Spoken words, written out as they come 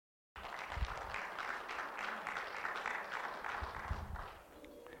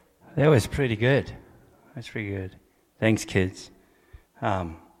That was pretty good. That's pretty good. Thanks, kids.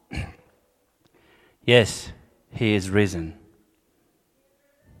 Um, yes, He is risen.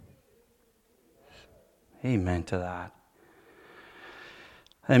 Amen to that.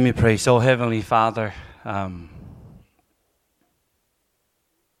 Let me pray. So, Heavenly Father,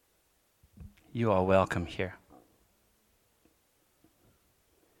 you are welcome here.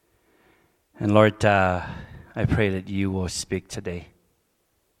 And Lord, I pray that you will speak today.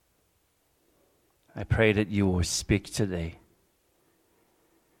 I pray that you will speak today.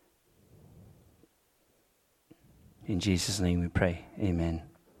 In Jesus' name we pray. Amen.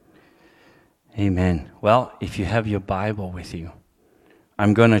 Amen. Well, if you have your Bible with you,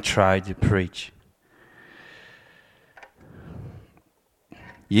 I'm going to try to preach.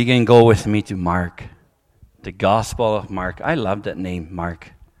 You can go with me to Mark, the Gospel of Mark. I love that name,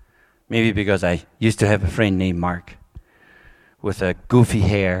 Mark. Maybe because I used to have a friend named Mark with a goofy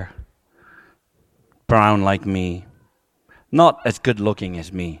hair, brown like me, not as good looking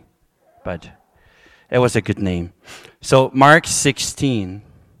as me, but it was a good name. So Mark 16,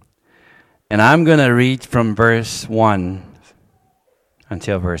 and I'm going to read from verse 1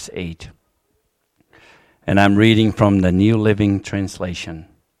 until verse 8. And I'm reading from the New Living Translation.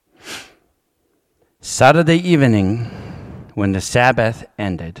 Saturday evening, when the Sabbath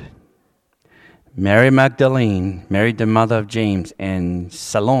ended, Mary Magdalene, Mary the mother of James, and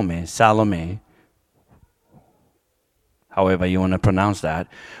Salome, however you want to pronounce that,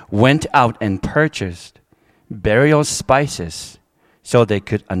 went out and purchased burial spices so they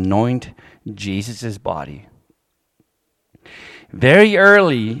could anoint Jesus' body. Very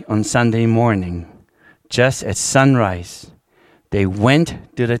early on Sunday morning, just at sunrise, they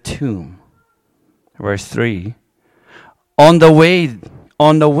went to the tomb. Verse 3. On the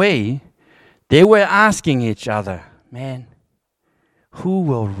way, they were asking each other, man, who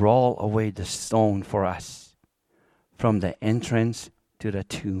will roll away the stone for us from the entrance to the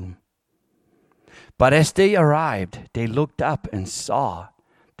tomb? But as they arrived, they looked up and saw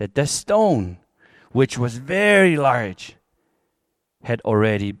that the stone, which was very large, had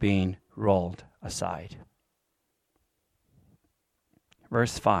already been rolled aside.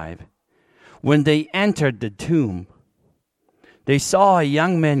 Verse 5. When they entered the tomb, they saw a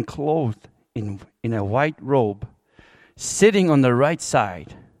young man clothed in a white robe, sitting on the right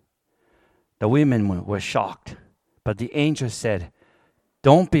side. The women were shocked, but the angel said,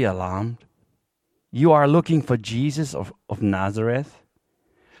 "Don't be alarmed. You are looking for Jesus of Nazareth,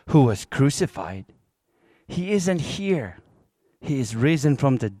 who was crucified. He isn't here. He is risen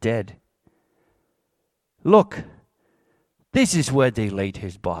from the dead. Look, this is where they laid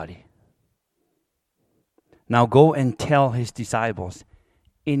his body. Now go and tell his disciples,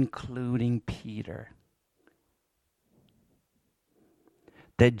 including Peter,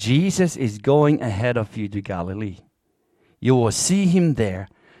 that Jesus is going ahead of you to Galilee. You will see him there,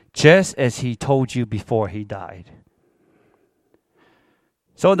 just as he told you before he died."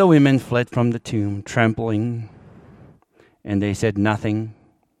 So the women fled from the tomb, trembling, and they said nothing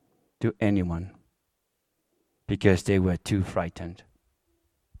to anyone because they were too frightened.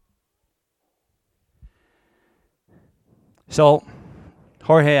 So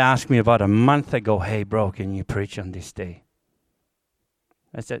Jorge asked me about a month ago, "Hey, bro, can you preach on this day?"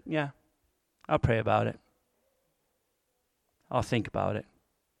 I said, "Yeah, I'll pray about it. I'll think about it."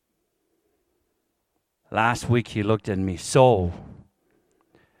 Last week he looked at me, "So,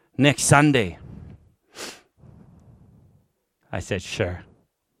 next Sunday?" I said, "Sure."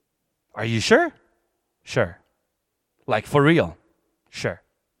 "Are you sure?" "Sure." "Like for real?" "Sure."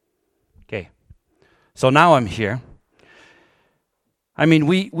 Okay. So now I'm here. I mean,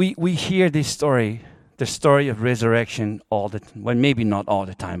 we hear this story, the story of resurrection all the time. Well, maybe not all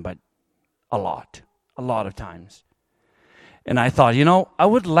the time, but a lot of times. And I thought, I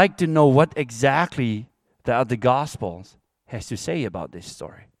would like to know what exactly the other Gospels has to say about this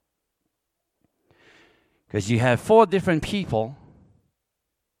story. Because you have 4 different people.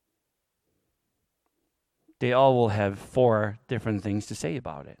 They all will have 4 different things to say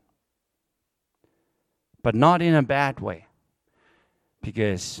about it. But not in a bad way.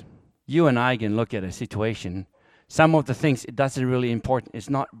 Because you and I can look at a situation. Some of the things, it doesn't really important. It's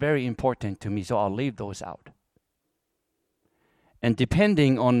not very important to me, so I'll leave those out. And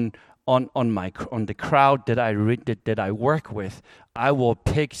depending on the crowd that I read that I work with, I will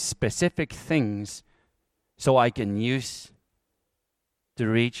pick specific things so I can use to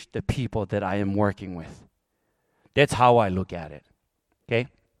reach the people that I am working with. That's how I look at it. Okay?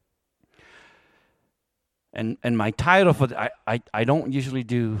 And my title for I don't usually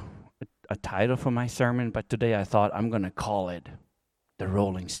do a title for my sermon, but today I thought I'm going to call it the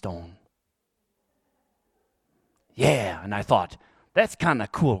rolling stone. Yeah, and I thought, that's kind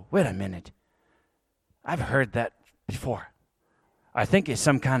of cool. Wait a minute. I've heard that before. I think it's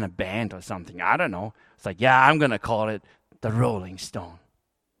some kind of band or something. I don't know. It's like, yeah, I'm going to call it the Rolling Stone.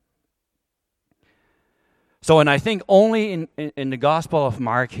 So, and I think only in the Gospel of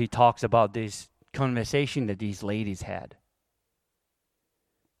Mark, he talks about this conversation that these ladies had.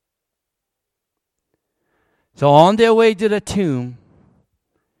 So on their way to the tomb,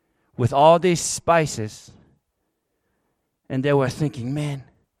 with all these spices, and they were thinking, man,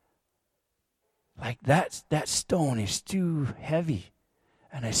 like that stone is too heavy,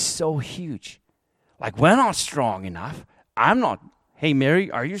 and it's so huge. Like, we're not strong enough. I'm not. Hey,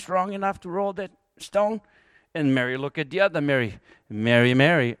 Mary, are you strong enough to roll that stone? And Mary looked at the other Mary.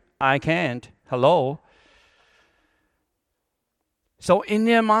 Mary, I can't. Hello. So in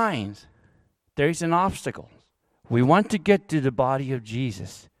their minds, there is an obstacle. We want to get to the body of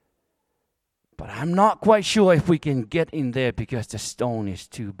Jesus, but I'm not quite sure if we can get in there because the stone is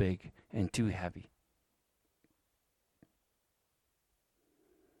too big and too heavy.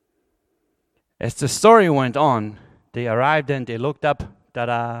 As the story went on, they arrived and they looked up.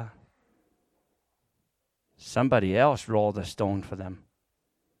 Ta-da! Somebody else rolled the stone for them.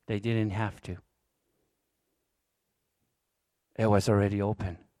 They didn't have to. It was already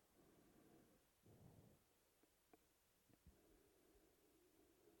open.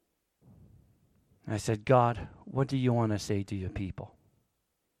 I said, God, what do you want to say to your people?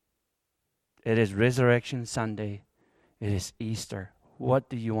 It is Resurrection Sunday. It is Easter. What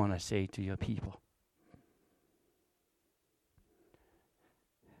do you want to say to your people?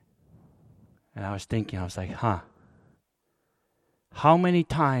 And I was thinking, I was like, how many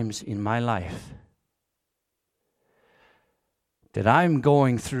times in my life that I'm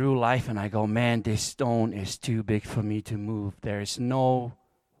going through life and I go, man, this stone is too big for me to move. There is no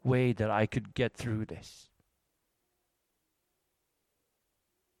way that I could get through this.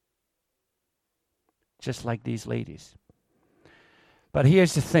 Just like these ladies. But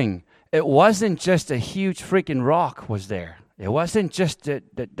here's the thing. It wasn't just a huge freaking rock was there. It wasn't just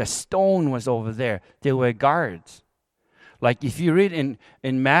the stone was over there. There were guards. Like if you read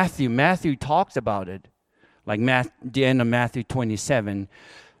in Matthew talks about it. Like the end of Matthew 27,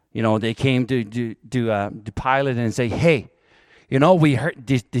 they came to Pilate and say, hey, we heard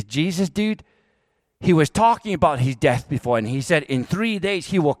this Jesus dude, he was talking about his death before, and he said in 3 days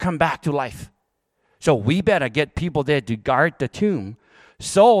he will come back to life. So we better get people there to guard the tomb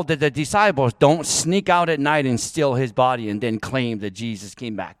so that the disciples don't sneak out at night and steal his body and then claim that Jesus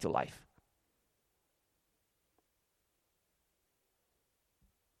came back to life.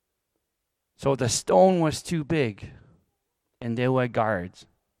 So the stone was too big, and there were guards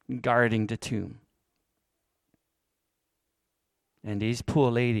guarding the tomb. And these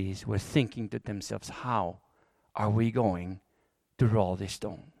poor ladies were thinking to themselves, how are we going to roll this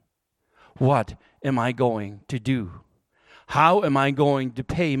stone? What am I going to do? How am I going to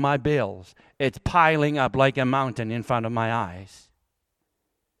pay my bills? It's piling up like a mountain in front of my eyes.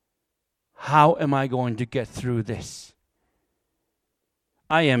 How am I going to get through this?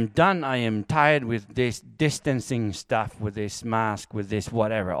 I am done. I am tired with this distancing stuff, with this mask, with this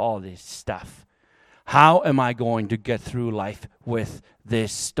whatever, all this stuff. How am I going to get through life with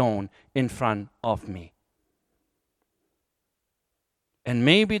this stone in front of me? And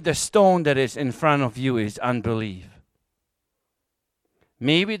maybe the stone that is in front of you is unbelief.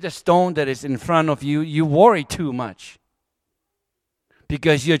 Maybe the stone that is in front of you, you worry too much.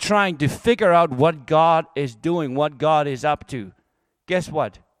 Because you're trying to figure out what God is doing, what God is up to. Guess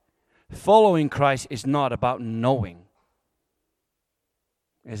what? Following Christ is not about knowing.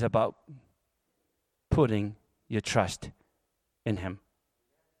 It's about putting your trust in Him.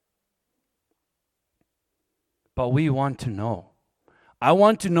 But we want to know. I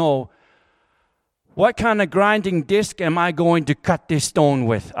want to know, what kind of grinding disc am I going to cut this stone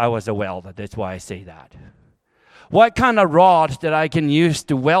with? I was a welder, that's why I say that. What kind of rod that I can use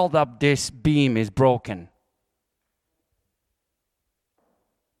to weld up this beam is broken?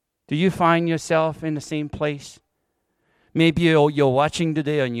 Do you find yourself in the same place? Maybe you're watching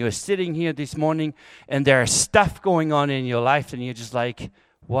today and you're sitting here this morning and there's stuff going on in your life and you're just like,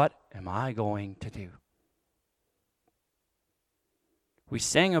 what am I going to do? We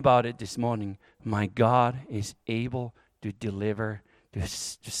sang about it this morning. My God is able to deliver, to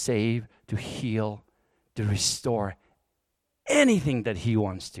save, to heal, to restore anything that He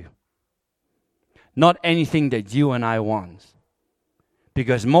wants to. Not anything that you and I want.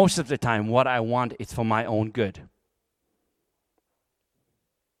 Because most of the time, what I want is for my own good.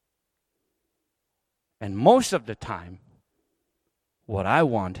 And most of the time, what I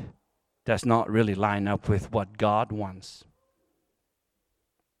want does not really line up with what God wants.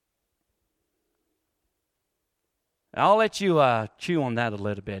 I'll let you chew on that a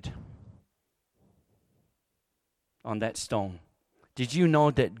little bit. On that stone. Did you know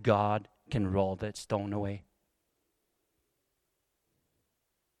that God can roll that stone away?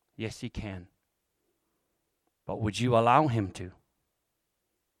 Yes, He can. But would you allow Him to?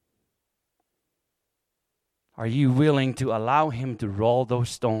 Are you willing to allow Him to roll those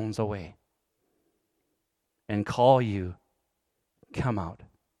stones away and call you, come out?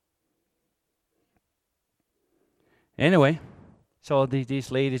 Anyway, so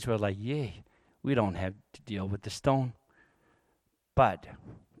these ladies were like, yay, we don't have to deal with the stone. But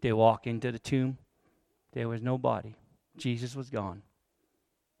they walk into the tomb. There was no body. Jesus was gone.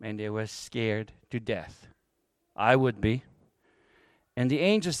 And they were scared to death. I would be. And the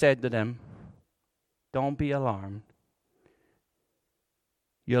angel said to them, don't be alarmed.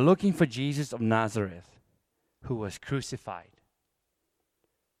 You're looking for Jesus of Nazareth, who was crucified.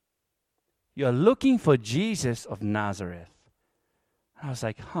 You're looking for Jesus of Nazareth. I was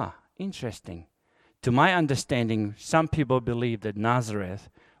like, interesting. To my understanding, some people believe that Nazareth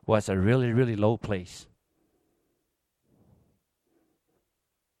was a really, really low place.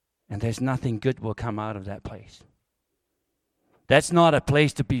 And there's nothing good will come out of that place. That's not a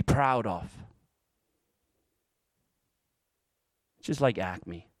place to be proud of. Just like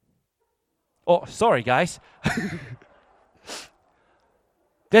Acme. Oh, sorry, guys.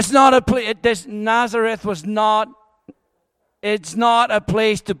 That's not a place. Nazareth was not. It's not a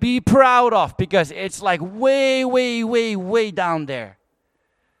place to be proud of because it's like way, way, way, way down there.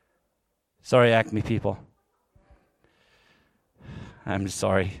 Sorry, Acme people. I'm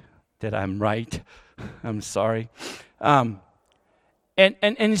sorry that I'm right. I'm sorry. And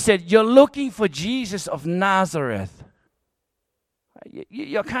he said, you're looking for Jesus of Nazareth.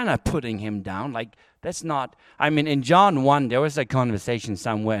 You're kind of putting him down. Like, that's not, in John 1, there was a conversation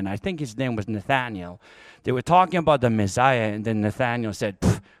somewhere, and I think his name was Nathaniel. They were talking about the Messiah, and then Nathaniel said,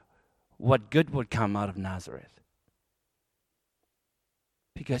 what good would come out of Nazareth?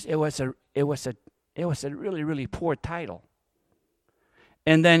 Because it was a really, really poor title.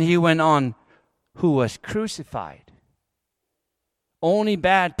 And then he went on, who was crucified. Only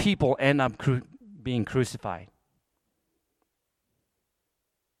bad people end up being crucified.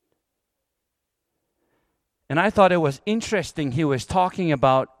 And I thought it was interesting. He was talking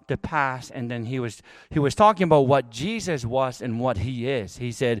about the past, and then he was talking about what Jesus was and what he is.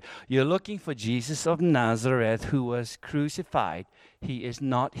 He said, you're looking for Jesus of Nazareth who was crucified. He is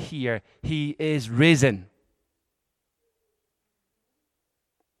not here. He is risen.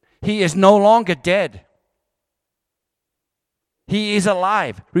 He is no longer dead. He is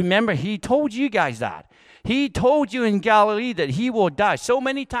alive. Remember, he told you guys that. He told you in Galilee that he will die. So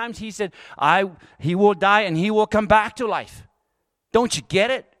many times he said, he will die and he will come back to life. Don't you get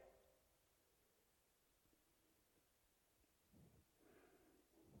it?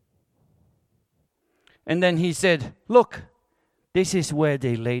 And then he said, look, this is where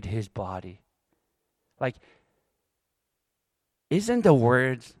they laid his body. Like, isn't the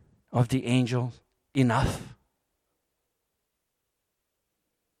words of the angels enough?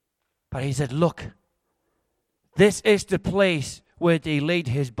 But he said, look, this is the place where they laid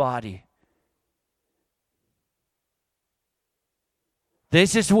his body.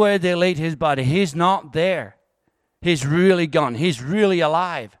 This is where they laid his body. He's not there. He's really gone. He's really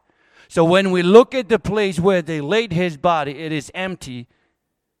alive. So when we look at the place where they laid his body, it is empty.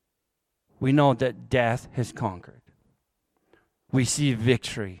 We know that death has conquered. We see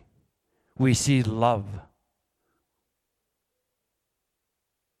victory. We see love.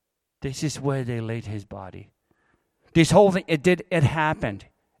 This is where they laid his body. This whole thing, it happened.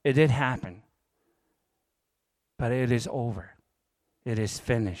 It did happen. But it is over. It is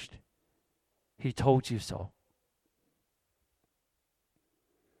finished. He told you so.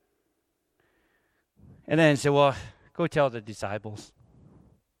 And then he said, well, go tell the disciples,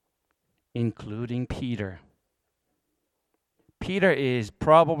 including Peter. Peter is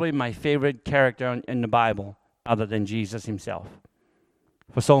probably my favorite character in the Bible, other than Jesus himself,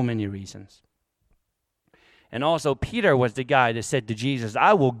 for so many reasons. And also, Peter was the guy that said to Jesus,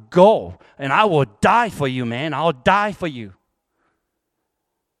 I will go and I will die for you, man. I'll die for you.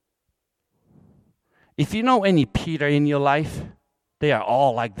 If you know any Peter in your life, they are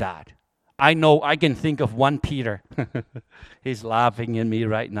all like that. I know, I can think of one Peter. He's laughing at me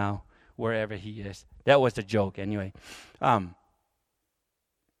right now, wherever he is. That was a joke anyway.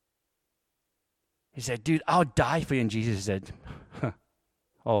 He said, dude, I'll die for you. And Jesus said,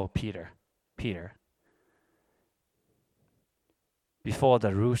 oh, Peter. before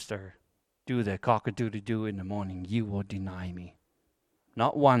the rooster do the cock-a-doodle-doo in the morning, you will deny me.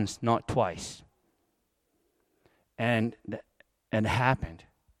 Not once, not twice. And it happened.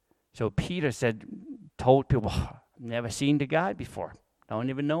 So Peter told people, never seen the guy before. Don't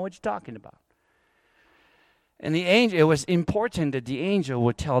even know what you're talking about. And the angel, it was important that the angel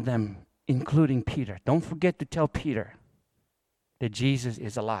would tell them, including Peter, don't forget to tell Peter that Jesus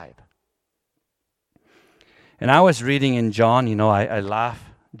is alive. And I was reading in John, I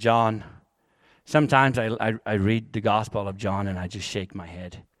laugh, John. Sometimes I read the Gospel of John and I just shake my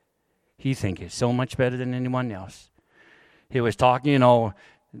head. He thinks he's so much better than anyone else. He was talking,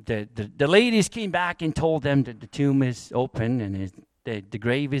 the ladies came back and told them that the tomb is open and the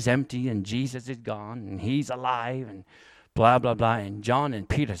grave is empty and Jesus is gone and he's alive and blah, blah, blah. And John and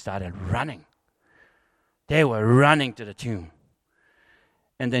Peter started running. They were running to the tomb.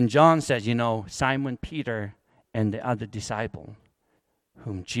 And then John says, Simon Peter and the other disciple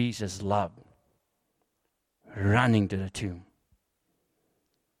whom Jesus loved, running to the tomb.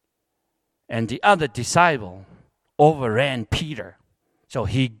 And the other disciple overran Peter. So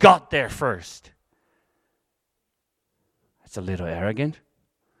he got there first. That's a little arrogant.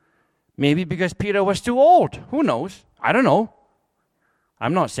 Maybe because Peter was too old. Who knows? I don't know.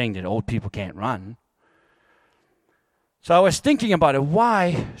 I'm not saying that old people can't run. So I was thinking about it.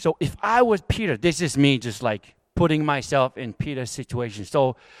 Why? So if I was Peter, this is me just like putting myself in Peter's situation.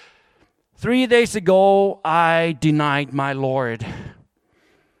 So 3 days ago, I denied my Lord.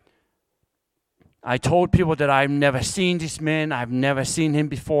 I told people that I've never seen this man. I've never seen him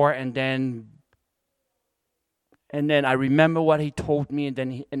before. And then I remember what he told me.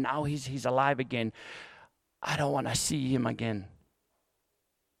 And now he's alive again. I don't want to see him again.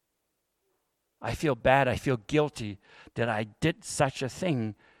 I feel bad. I feel guilty that I did such a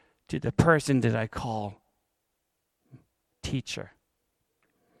thing to the person that I call teacher.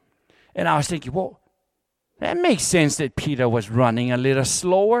 And I was thinking, well, that makes sense that Peter was running a little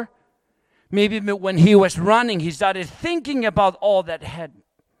slower. Maybe when he was running, he started thinking about all that had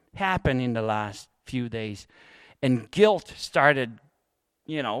happened in the last few days. And guilt started,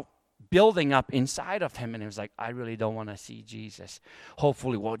 building up inside of him. And he was like, I really don't want to see Jesus.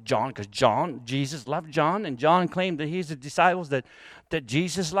 Hopefully, because Jesus loved John. And John claimed that he's the disciples that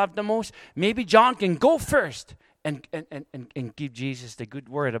Jesus loved the most. Maybe John can go first and give Jesus the good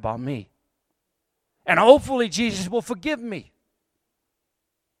word about me. And hopefully Jesus will forgive me.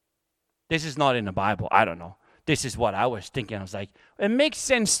 This is not in the Bible. I don't know. This is what I was thinking. I was like, it makes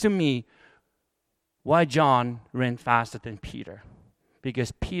sense to me why John ran faster than Peter.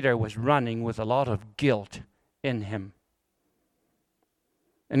 Because Peter was running with a lot of guilt in him.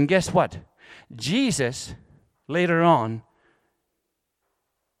 And guess what? Jesus, later on,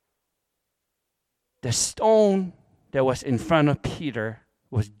 the stone that was in front of Peter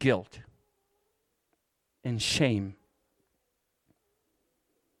was guilt and shame.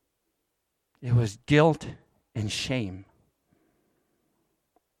 It was guilt and shame.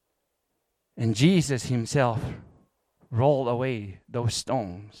 And Jesus himself rolled away those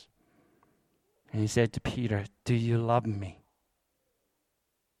stones. And he said to Peter, do you love me?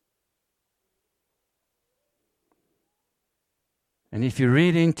 And if you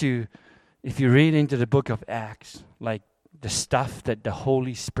read into the book of Acts, like the stuff that the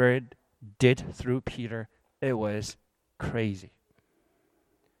Holy Spirit did through Peter, it was crazy.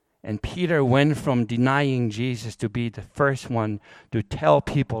 And Peter went from denying Jesus to be the first one to tell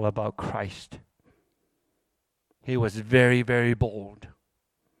people about Christ. He was very, very bold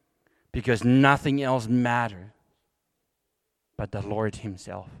because nothing else mattered but the Lord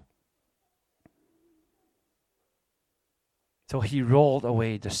himself. So he rolled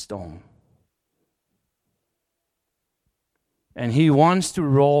away the stone. And he wants to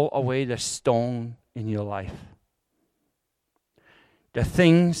roll away the stone in your life. The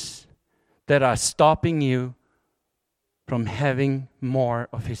things that are stopping you from having more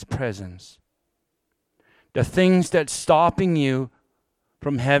of his presence. The things that's stopping you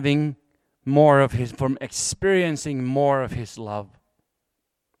from having more of his, from experiencing more of his love.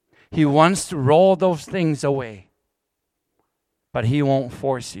 He wants to roll those things away, but he won't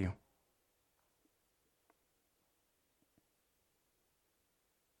force you.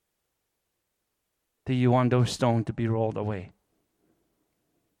 Do you want those stones to be rolled away?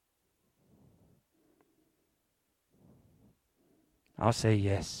 I'll say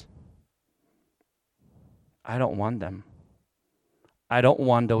yes. I don't want them. I don't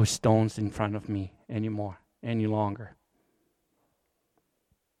want those stones in front of me anymore, any longer.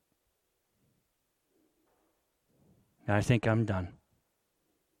 I think I'm done.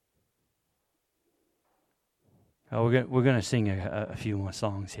 We're gonna sing a few more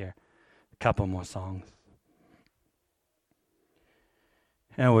songs here, a couple more songs.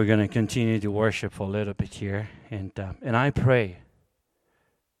 And we're gonna continue to worship for a little bit here. And I pray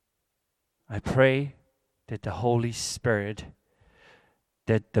that the Holy Spirit,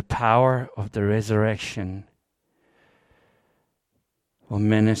 that the power of the resurrection will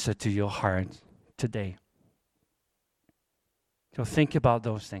minister to your heart today. So think about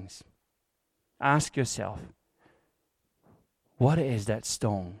those things. Ask yourself, what is that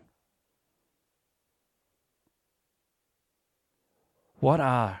stone?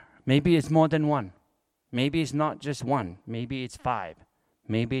 Maybe it's more than one. Maybe it's not just one. Maybe it's 5.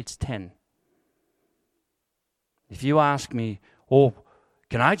 Maybe it's 10. If you ask me,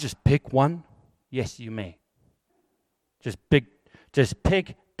 can I just pick one? Yes, you may. Just pick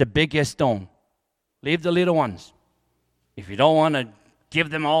the biggest stone. Leave the little ones. If you don't want to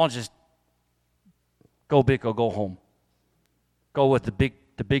give them all, just go big or go home. Go with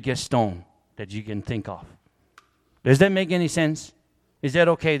the biggest stone that you can think of. Does that make any sense? Is that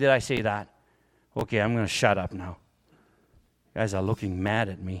okay that I say that? Okay, I'm going to shut up now. You guys are looking mad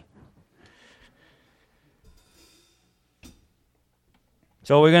at me.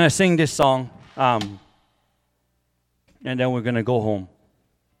 So we're going to sing this song, and then we're going to go home.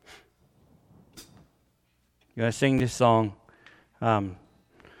 We're going to sing this song,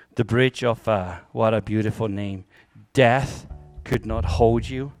 the bridge of What a Beautiful Name. Death could not hold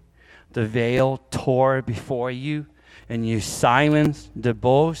you. The veil tore before you, and you silenced the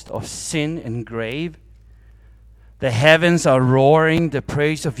boast of sin and grave. The heavens are roaring the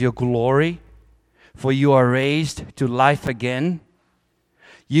praise of your glory, for you are raised to life again.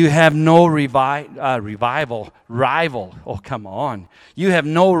 You have no rival. Oh, come on. You have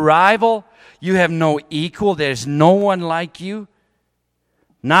no rival. You have no equal. There's no one like you.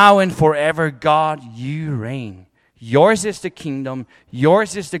 Now and forever, God, you reign. Yours is the kingdom.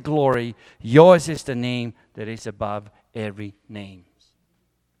 Yours is the glory. Yours is the name that is above every name.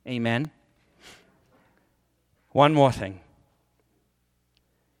 Amen. One more thing.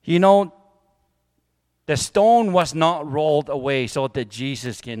 You know, the stone was not rolled away so that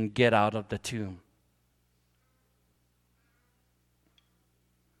Jesus can get out of the tomb.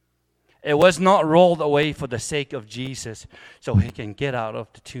 It was not rolled away for the sake of Jesus so he can get out of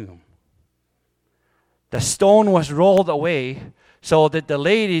the tomb. The stone was rolled away so that the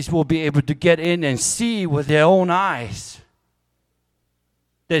ladies will be able to get in and see with their own eyes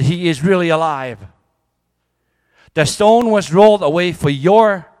that he is really alive. The stone was rolled away for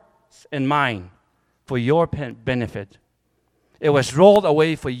your and mine, for your benefit. It was rolled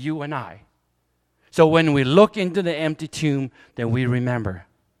away for you and I. So when we look into the empty tomb, then we remember.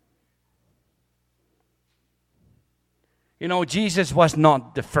 You know, Jesus was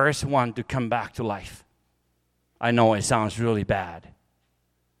not the first one to come back to life. I know it sounds really bad.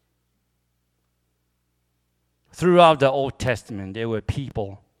 Throughout the Old Testament, there were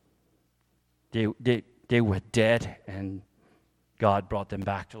people, they were dead, and God brought them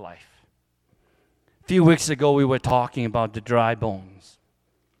back to life. A few weeks ago, we were talking about the dry bones.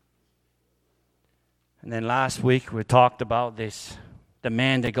 And then last week, we talked about the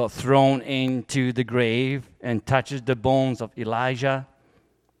man that got thrown into the grave and touches the bones of Elijah,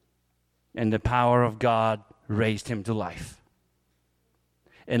 and the power of God raised him to life.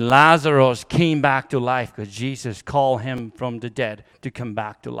 And Lazarus came back to life because Jesus called him from the dead to come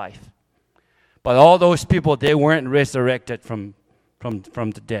back to life. But all those people, they weren't resurrected from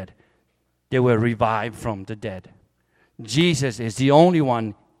the dead. They were revived from the dead. Jesus is the only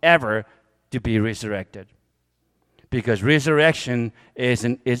one ever to be resurrected. Because resurrection is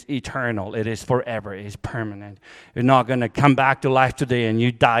eternal. It is forever. It is permanent. You're not going to come back to life today and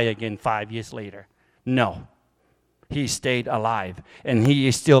you die again 5 years later. No. He stayed alive, and he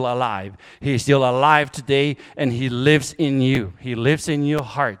is still alive. He is still alive today, and he lives in you. He lives in your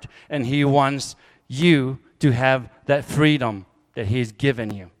heart, and he wants you to have that freedom that he's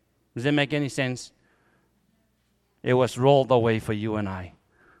given you. Does that make any sense? It was rolled away for you and I,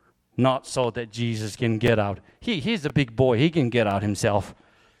 not so that Jesus can get out. He's a big boy. He can get out himself.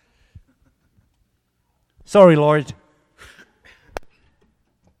 Sorry, Lord.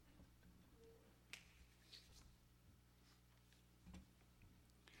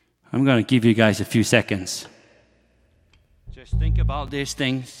 I'm going to give you guys a few seconds. Just think about these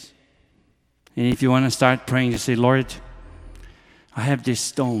things. And if you want to start praying, just say, Lord, I have this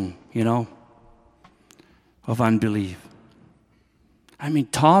stone, of unbelief. I mean,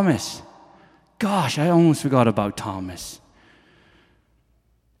 Thomas. Gosh, I almost forgot about Thomas.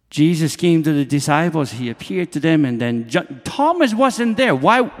 Jesus came to the disciples. He appeared to them, and then Thomas wasn't there.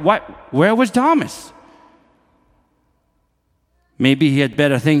 Why? Where was Thomas? Maybe he had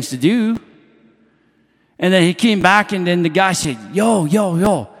better things to do. And then he came back, and then the guy said,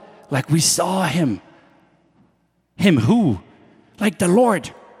 yo, like we saw him. Him who? Like the Lord.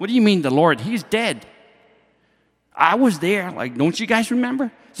 What do you mean the Lord? He's dead. I was there. Like, don't you guys remember?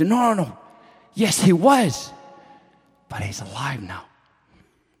 He said, no. Yes, he was. But he's alive now.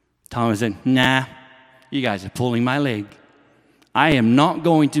 Thomas said, nah, you guys are pulling my leg. I am not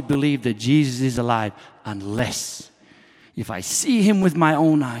going to believe that Jesus is alive unless if I see him with my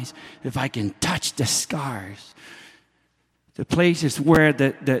own eyes, if I can touch the scars, the places where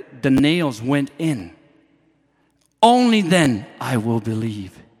the nails went in, only then I will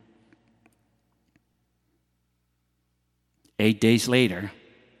believe. 8 days later,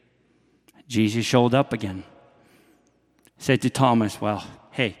 Jesus showed up again. Said to Thomas, well,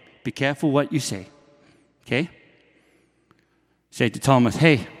 hey, be careful what you say, okay? Said to Thomas,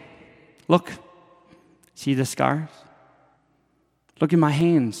 hey, look, see the scars? Look at my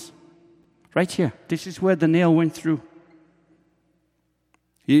hands, right here. This is where the nail went through.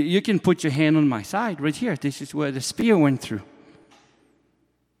 You can put your hand on my side, right here. This is where the spear went through.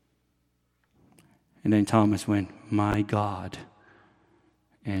 And then Thomas went, my God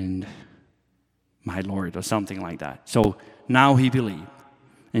and my Lord, or something like that. So now he believed.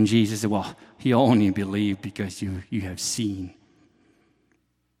 And Jesus said, well, he only believed because you have seen.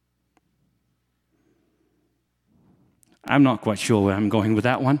 I'm not quite sure where I'm going with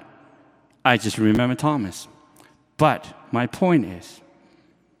that one. I just remember Thomas. But my point is,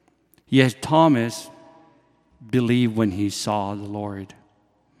 yes, Thomas believed when he saw the Lord.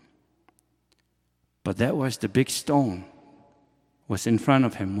 But that was the big stone was in front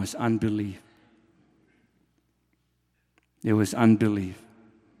of him, was unbelief. It was unbelief.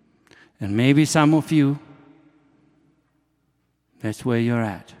 And maybe some of you, that's where you're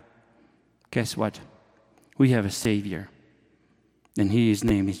at. Guess what? We have a Savior. And his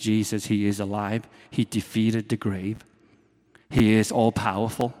name is Jesus. He is alive. He defeated the grave. He is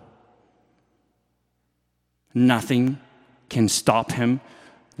all-powerful. Nothing can stop him.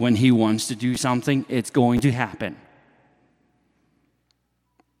 When he wants to do something, it's going to happen.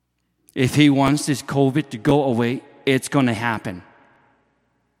 If he wants this COVID to go away, it's going to happen.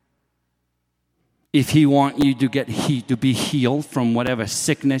 If he wants you to be healed from whatever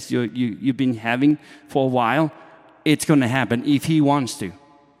sickness you've been having for a while, it's going to happen if he wants to.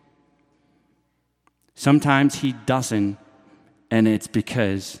 Sometimes he doesn't, and it's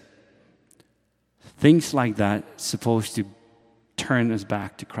because things like that are supposed to turn us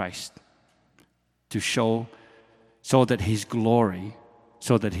back to Christ, to show so that his glory,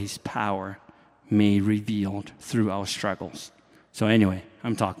 so that his power may be revealed through our struggles. So anyway,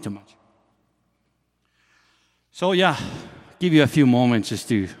 I'm talking too much. So yeah, give you a few moments just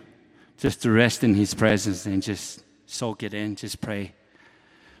to rest in his presence and just soak it in, just pray.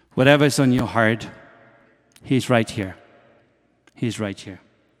 Whatever's on your heart, he's right here. He's right here.